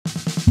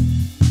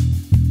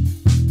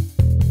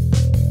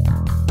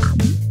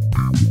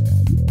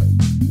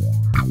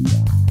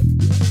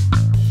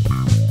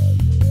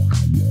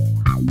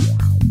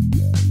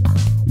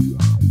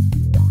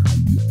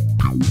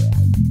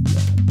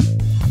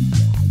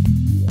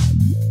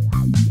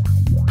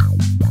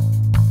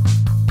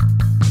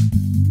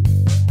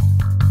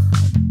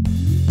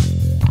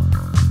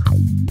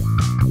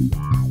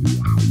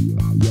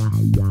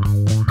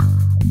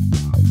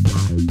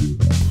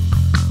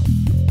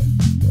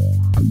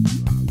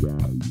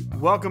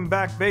Welcome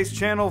back, Bass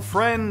Channel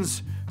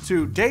friends,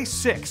 to day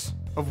 6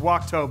 of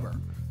WAHCTOBER.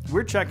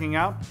 We're checking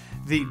out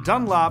the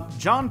Dunlop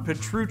John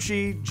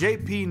Petrucci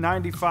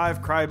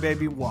JP95 Cry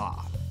Baby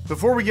Wah.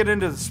 Before we get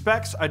into the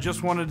specs, I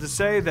just wanted to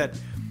say that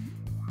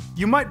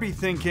you might be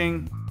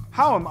thinking,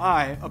 how am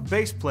I, a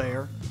bass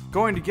player,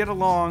 going to get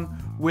along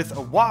with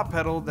a wah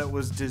pedal that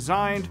was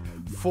designed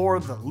for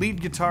the lead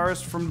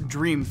guitarist from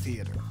Dream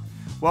Theater?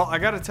 Well, I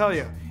gotta tell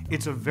you,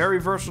 it's a very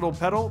versatile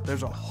pedal.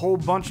 There's a whole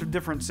bunch of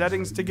different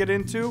settings to get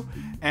into,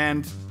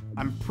 and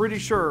I'm pretty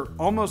sure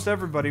almost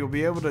everybody will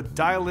be able to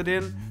dial it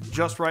in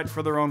just right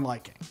for their own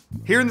liking.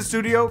 Here in the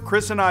studio,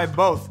 Chris and I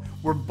both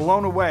were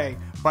blown away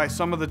by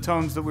some of the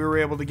tones that we were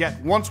able to get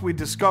once we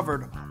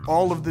discovered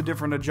all of the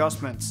different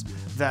adjustments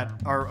that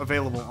are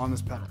available on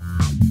this pedal.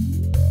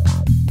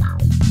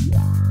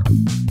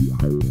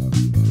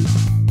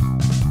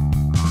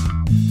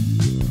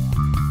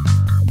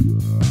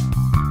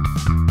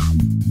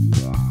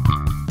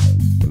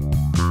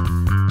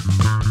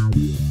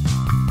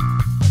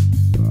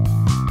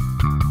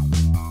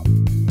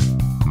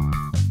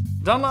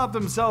 Dunlop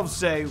themselves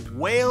say,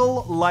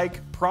 wail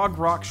like prog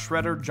rock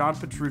shredder John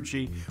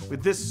Petrucci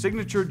with this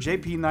signature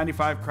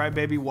JP95 Cry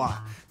Baby Wah,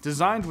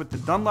 designed with the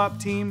Dunlop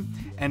team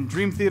and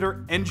Dream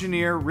Theater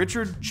engineer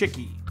Richard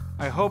Chycki.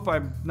 I hope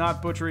I'm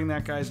not butchering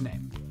that guy's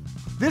name.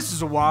 This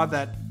is a wah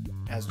that,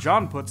 as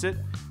John puts it,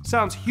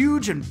 sounds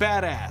huge and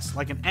badass,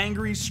 like an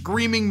angry,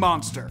 screaming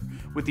monster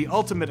with the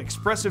ultimate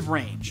expressive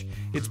range.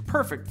 It's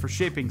perfect for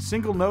shaping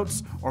single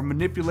notes or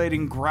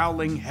manipulating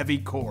growling, heavy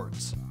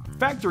chords.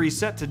 Factory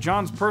set to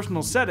John's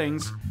personal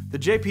settings, the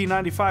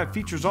JP95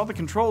 features all the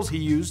controls he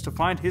used to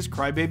find his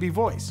crybaby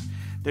voice.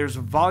 There's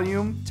a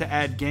volume to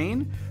add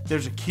gain,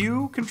 there's a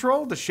Q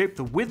control to shape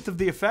the width of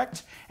the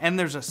effect, and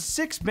there's a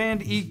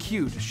 6-band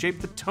EQ to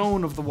shape the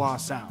tone of the wah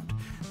sound.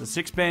 The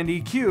 6-band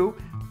EQ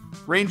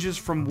ranges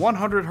from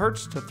 100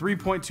 Hz to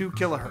 3.2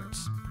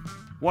 kHz.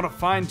 Want to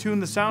fine-tune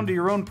the sound to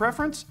your own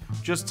preference?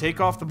 Just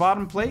take off the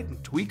bottom plate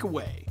and tweak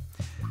away.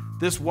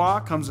 This wah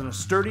comes in a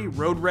sturdy,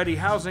 road-ready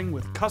housing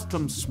with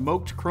custom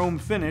smoked chrome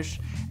finish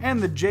and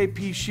the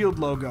JP Shield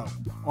logo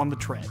on the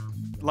tread.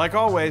 Like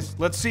always,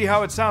 let's see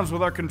how it sounds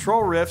with our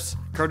control riffs,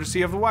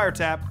 courtesy of the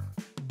Wiretap.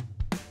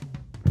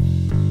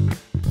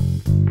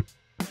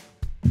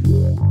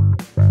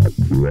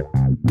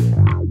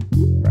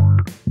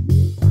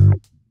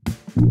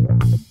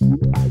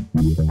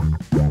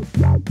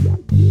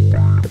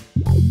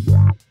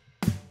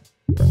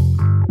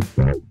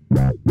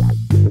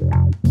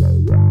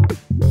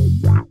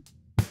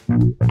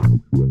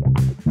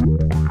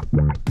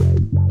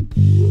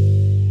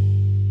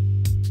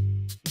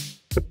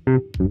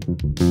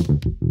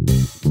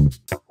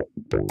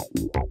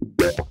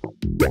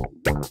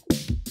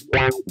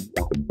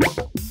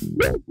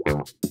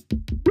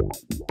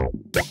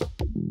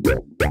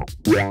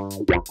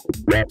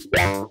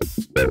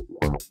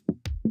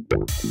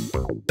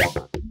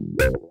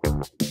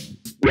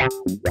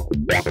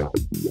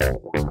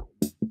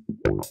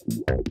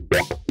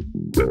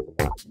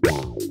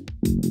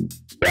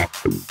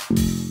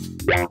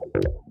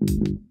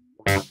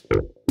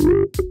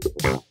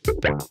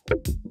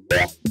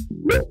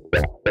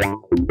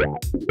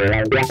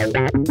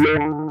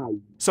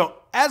 So,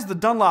 as the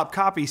Dunlop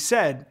copy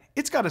said,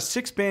 it's got a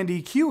 6-band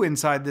EQ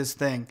inside this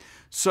thing.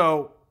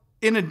 So,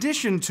 in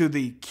addition to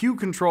the Q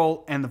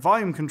control and the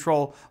volume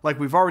control, like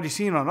we've already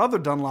seen on other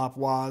Dunlop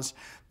wahs,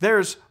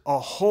 there's a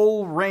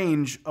whole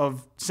range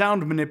of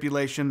sound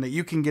manipulation that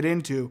you can get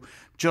into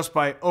just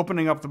by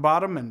opening up the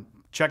bottom and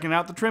checking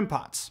out the trim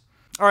pots.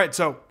 All right,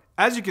 so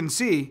as you can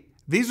see,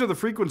 these are the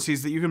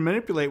frequencies that you can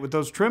manipulate with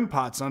those trim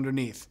pots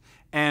underneath.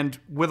 And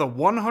with a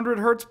 100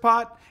 Hz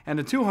pot and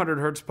a 200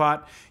 Hz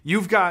pot,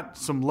 you've got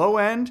some low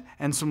end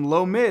and some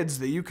low mids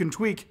that you can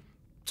tweak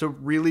to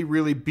really,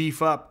 really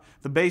beef up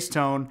the bass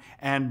tone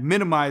and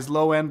minimize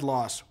low end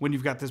loss when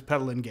you've got this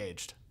pedal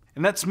engaged.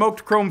 And that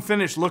smoked chrome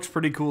finish looks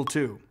pretty cool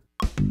too.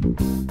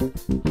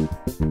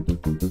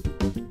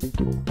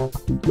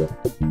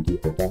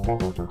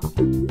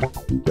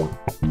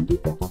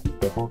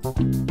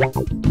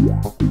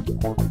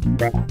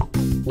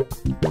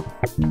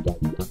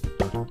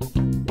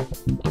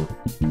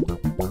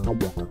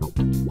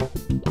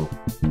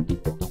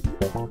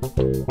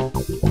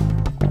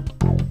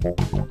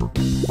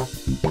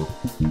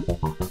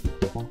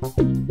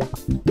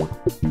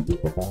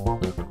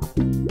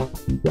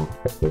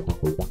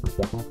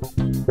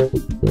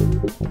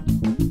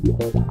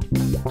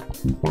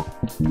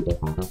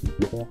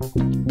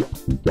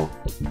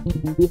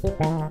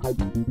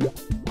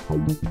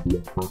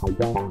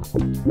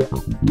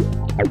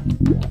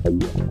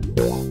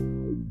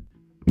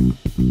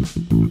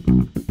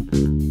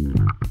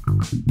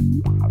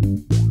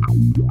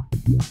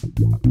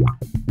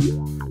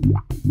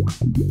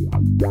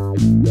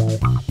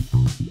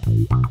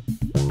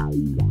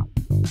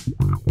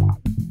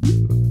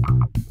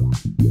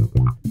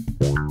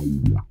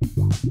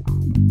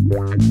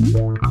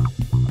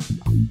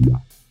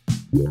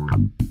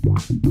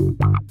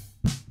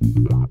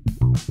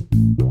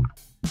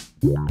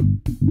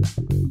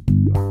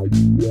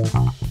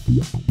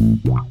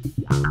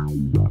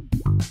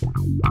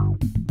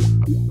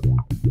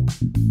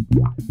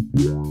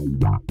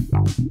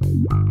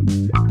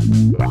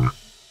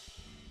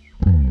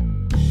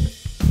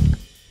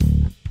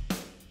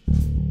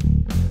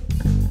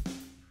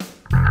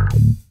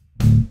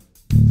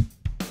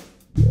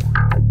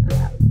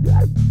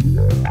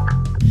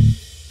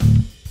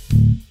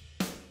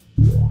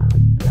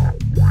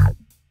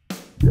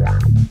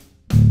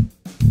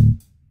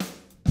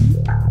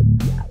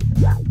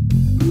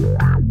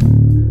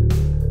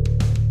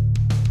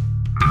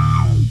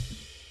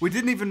 We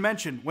didn't even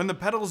mention, when the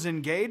pedal's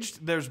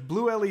engaged, there's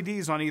blue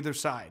LEDs on either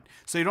side,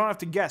 so you don't have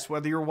to guess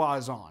whether your wah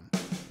is on.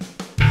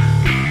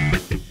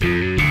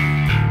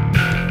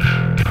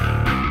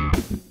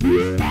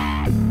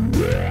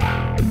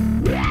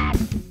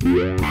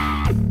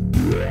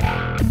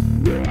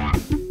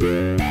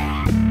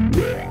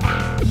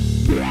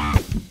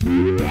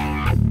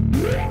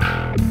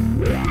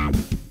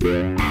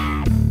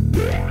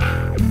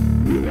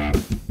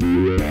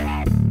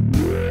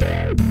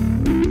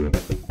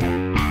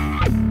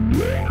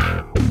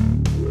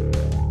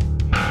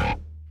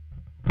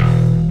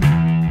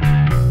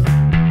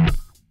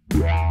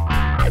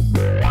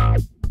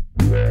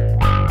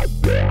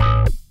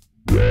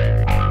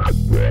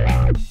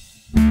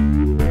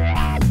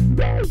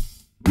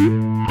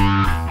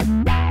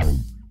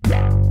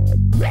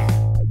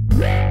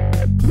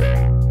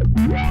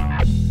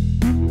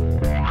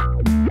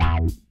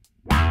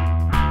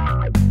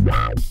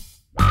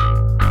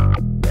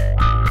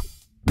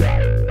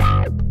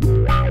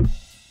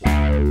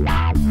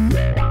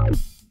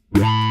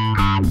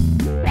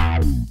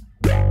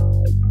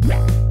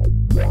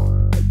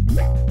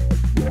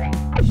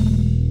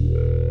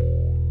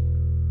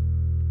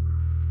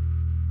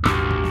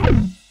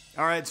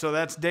 Alright, so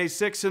that's day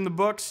 6 in the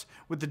books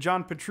with the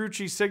John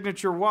Petrucci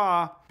signature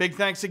wah. Big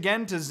thanks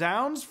again to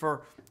Zounds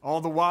for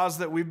all the wahs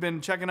that we've been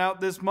checking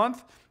out this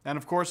month. And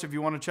of course, if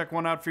you want to check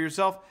one out for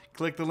yourself,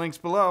 click the links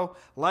below.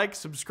 Like,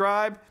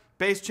 subscribe,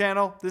 bass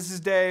channel. This is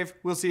Dave.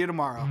 We'll see you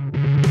tomorrow.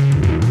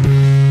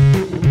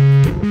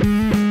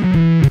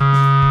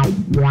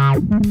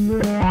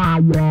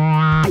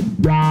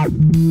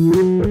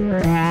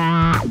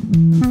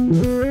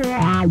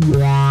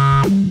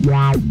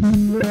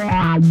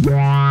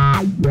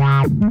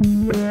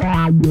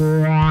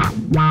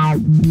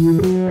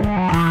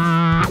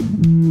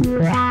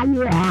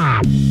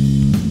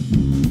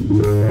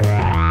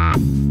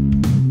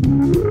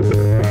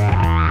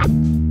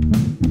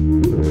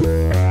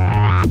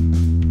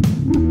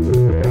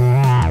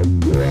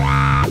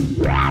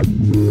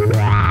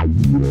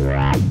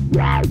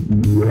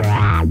 Yeah.